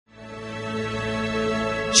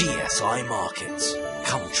GSI Markets.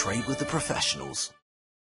 Come trade with the professionals.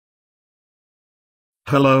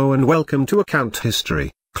 Hello and welcome to Account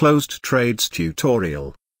History, Closed Trades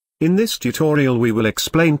tutorial. In this tutorial we will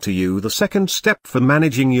explain to you the second step for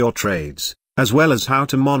managing your trades, as well as how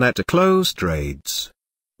to monitor closed trades.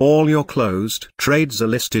 All your closed trades are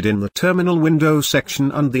listed in the Terminal Window section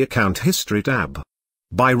under the Account History tab.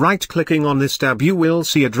 By right-clicking on this tab you will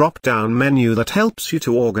see a drop-down menu that helps you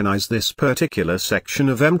to organize this particular section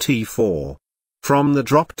of MT4. From the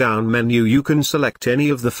drop-down menu you can select any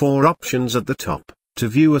of the four options at the top to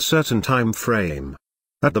view a certain time frame.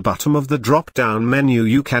 At the bottom of the drop-down menu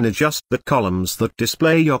you can adjust the columns that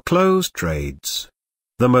display your closed trades.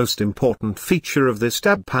 The most important feature of this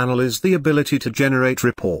tab panel is the ability to generate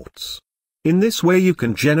reports. In this way you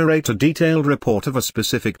can generate a detailed report of a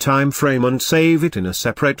specific time frame and save it in a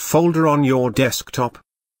separate folder on your desktop.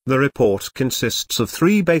 The report consists of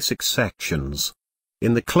three basic sections.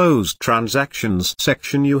 In the Closed Transactions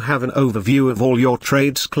section you have an overview of all your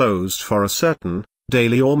trades closed for a certain,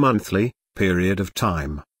 daily or monthly, period of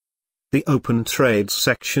time. The Open Trades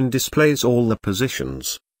section displays all the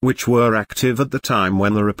positions which were active at the time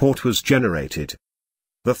when the report was generated.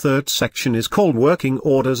 The third section is called Working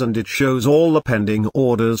Orders and it shows all the pending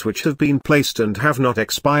orders which have been placed and have not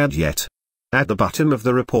expired yet. At the bottom of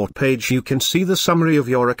the report page you can see the summary of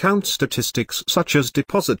your account statistics such as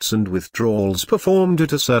deposits and withdrawals performed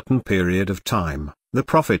at a certain period of time, the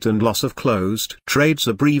profit and loss of closed trades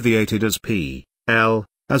abbreviated as P/L,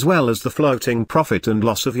 as well as the floating profit and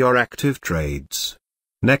loss of your active trades.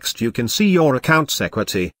 Next you can see your account's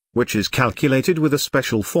equity, which is calculated with a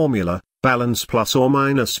special formula, balance plus or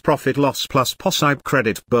minus profit loss plus possible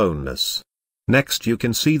credit bonus. Next you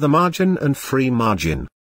can see the margin and free margin.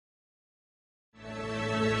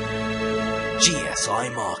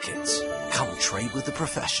 GSI Markets. Come trade with the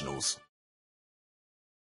professionals.